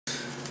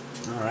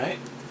Alright.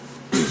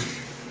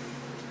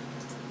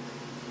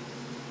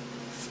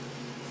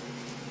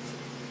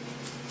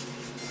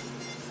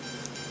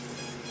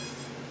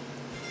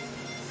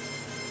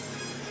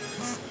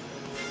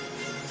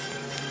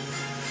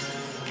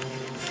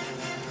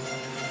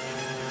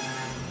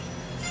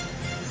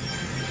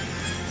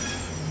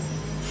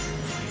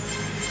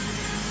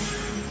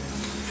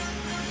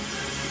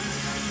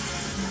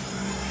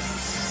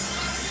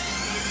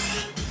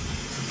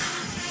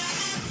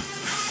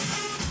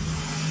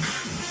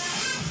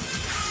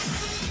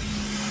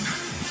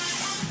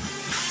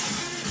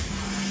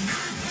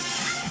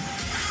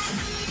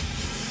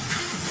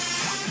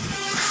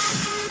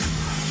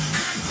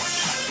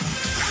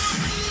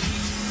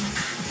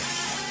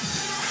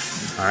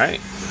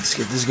 Alright, let's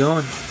get this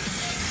going.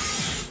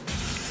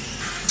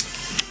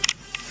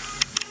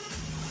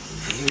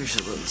 Here's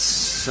a little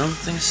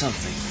something.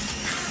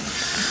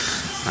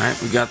 Alright,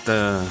 we got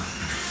the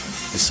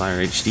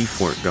Sire HD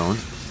port going.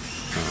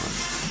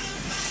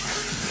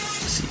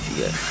 Let's see if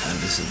you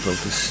have this in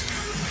focus.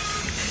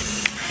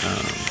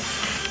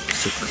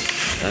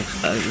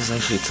 This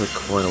actually took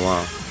quite a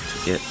while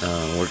to get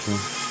working.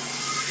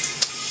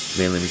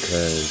 Mainly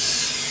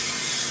because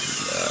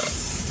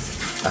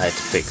I had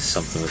to fix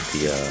something with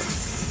the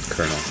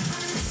kernel,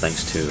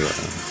 thanks to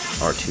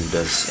R2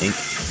 does Inc.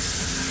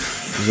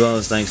 As well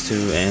as thanks to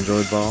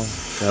androidball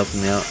for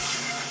helping me out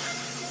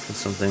with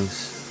some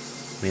things,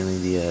 mainly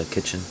the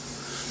kitchen.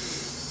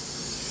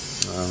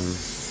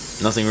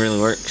 Nothing really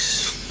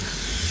works.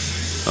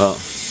 Well,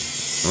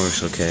 it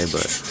works okay,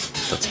 but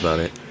that's about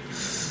it.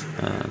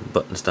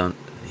 Buttons down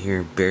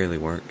here barely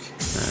work.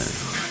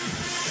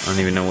 I don't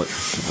even know what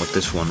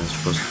this one is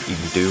supposed to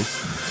even do.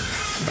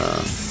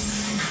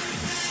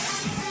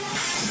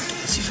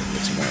 Let's see if I can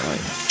get some more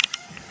light.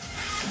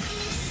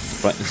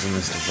 Brightness on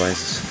this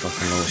device is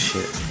fucking low as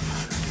shit.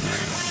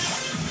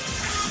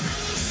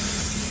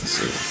 Let's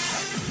see.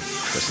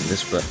 Pressing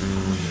this button.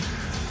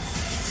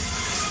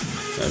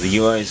 The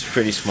UI is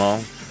pretty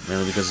small,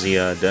 mainly because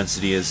the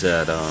density is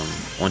at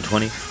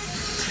 120.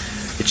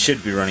 It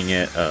should be running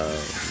at I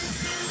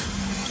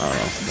don't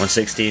know,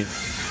 160,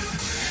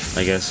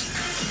 I guess.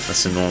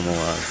 That's the normal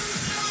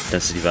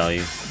density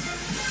value.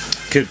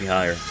 Could be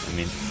higher, I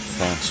mean,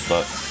 phones,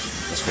 but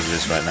that's what it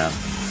is right now.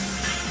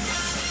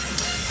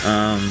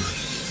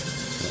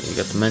 We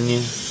got the menu.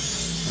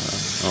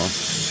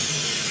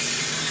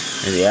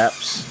 And the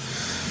apps.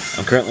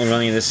 I'm currently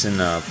running this in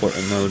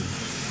portrait mode.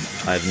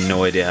 I have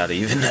no idea how to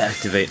even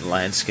activate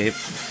landscape.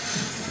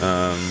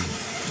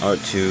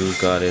 R2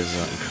 God is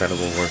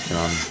incredible working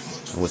on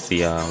with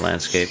the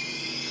landscape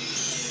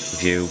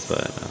view,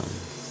 but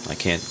I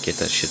can't get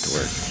that shit to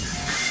work.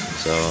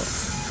 So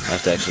I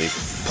have to actually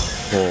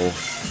pull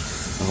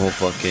the whole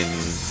fucking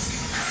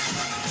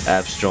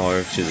apps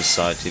drawer to the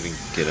side to even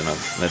get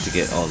enough. I have to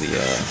get all the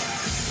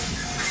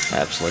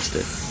apps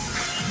listed.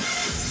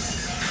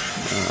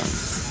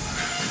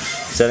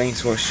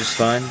 Settings works just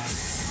fine.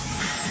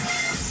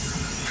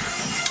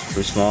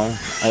 Pretty small.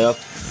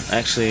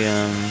 Actually,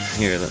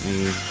 here, let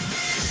me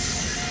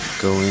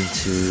go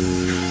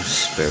into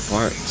spare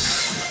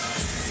parts.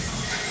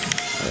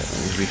 Alright,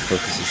 let me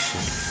refocus this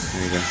shit.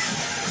 There you go.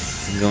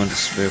 You can go into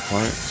spare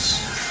parts.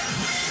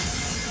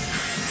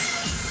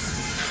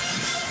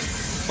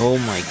 Oh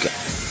my god.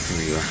 Here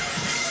we go.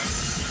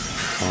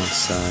 Font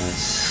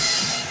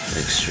size.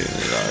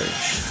 Extremely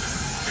large.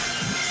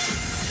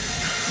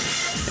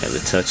 Yeah, the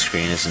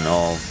touchscreen isn't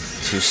all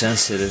too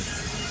sensitive.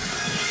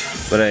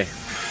 But hey,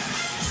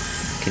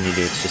 what can you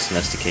do? It's just an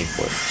SDK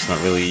port. It's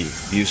not really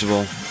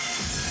usable.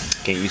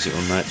 Can't use it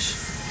real much.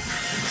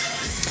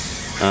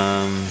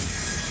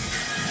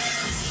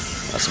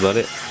 That's about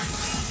it.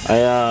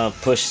 I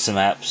pushed some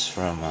apps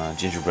from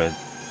Gingerbread.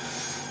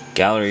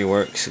 Gallery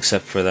works,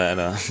 except for that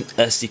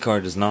SD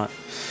card does not.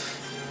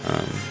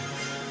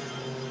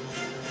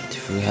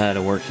 If we had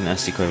a working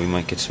SD card, we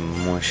might get some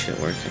more shit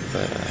working,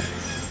 but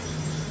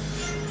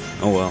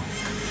oh well.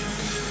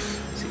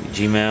 Let's see,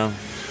 Gmail.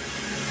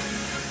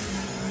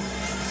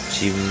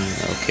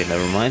 Okay,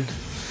 never mind.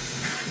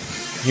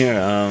 Here,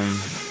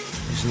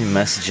 there's a new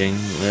messaging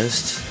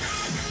list.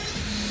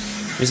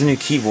 There's a new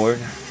keyboard,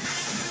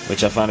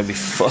 which I found to be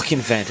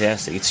fucking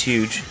fantastic. It's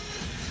huge.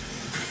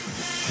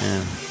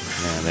 And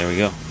yeah, there we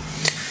go.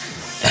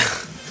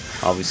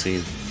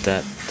 Obviously,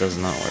 that does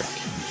not work.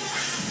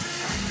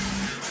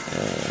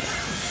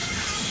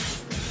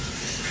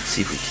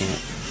 See if we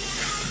can't.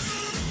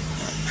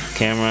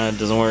 Camera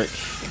doesn't work.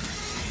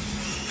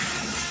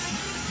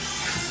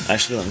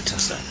 Actually, let me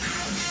test that.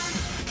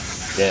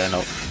 Yeah,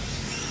 no.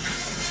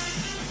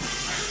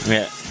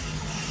 Yeah,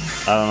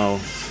 I don't know.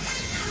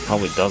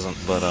 Probably doesn't,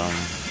 but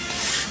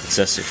it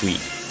says if we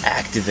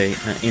activate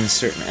and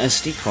insert an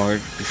SD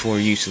card before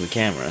use of the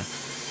camera,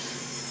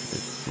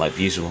 it might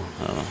be usable.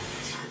 I don't know.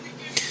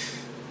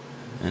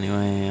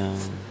 Anyway,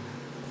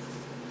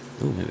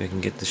 ooh, maybe I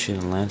can get this shit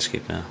in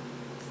landscape now.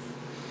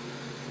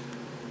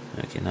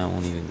 Okay, now it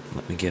won't even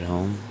let me get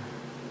home.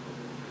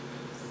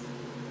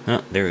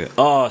 Oh, there we go.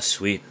 Oh,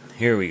 sweet.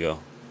 Here we go.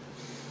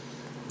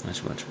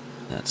 That's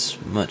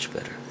much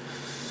better.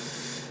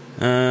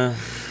 There's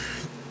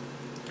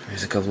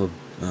a couple of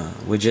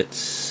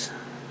widgets.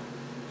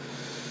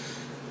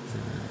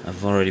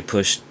 I've already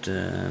pushed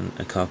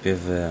a copy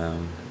of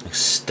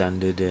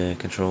extended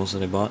controls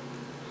that I bought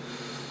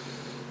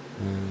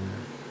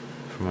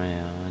for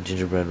my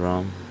gingerbread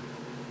ROM.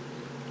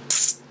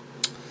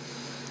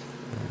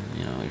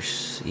 You know,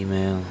 there's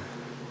email,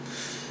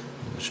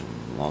 a bunch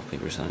of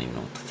wallpapers. I don't even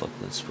know what the fuck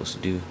that's supposed to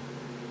do.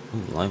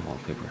 Ooh, live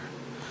wallpaper.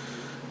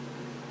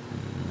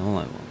 No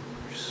live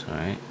wallpapers.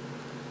 Alright.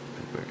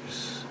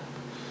 Papers.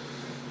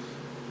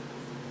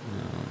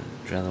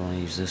 I'd rather want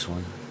to use this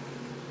one.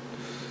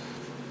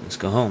 Let's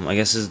go home. I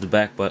guess this is the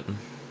back button.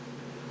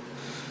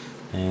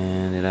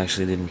 And it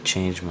actually didn't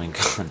change my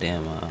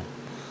goddamn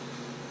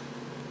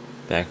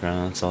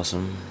background. It's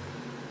awesome.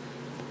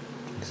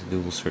 It's a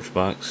Google search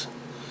box.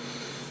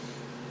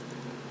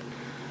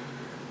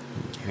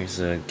 Here's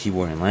a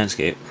keyboard and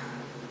landscape.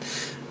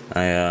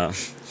 I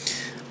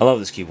love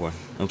this keyboard.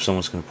 I hope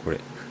someone's gonna port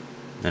it.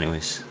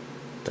 Anyways,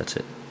 that's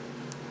it.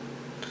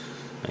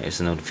 Here's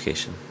the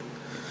notification.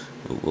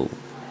 Whoa, whoa.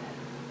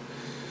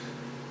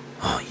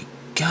 Oh, you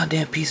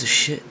goddamn piece of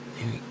shit.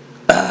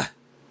 Ah!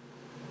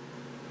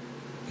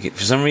 Okay,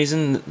 for some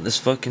reason, this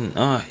fucking...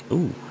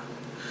 ooh.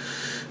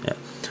 Yeah.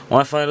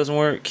 Wi-Fi doesn't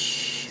work.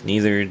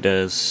 Neither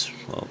does,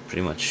 well,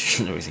 pretty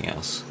much everything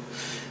else.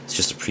 It's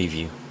just a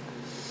preview.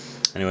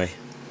 Anyway,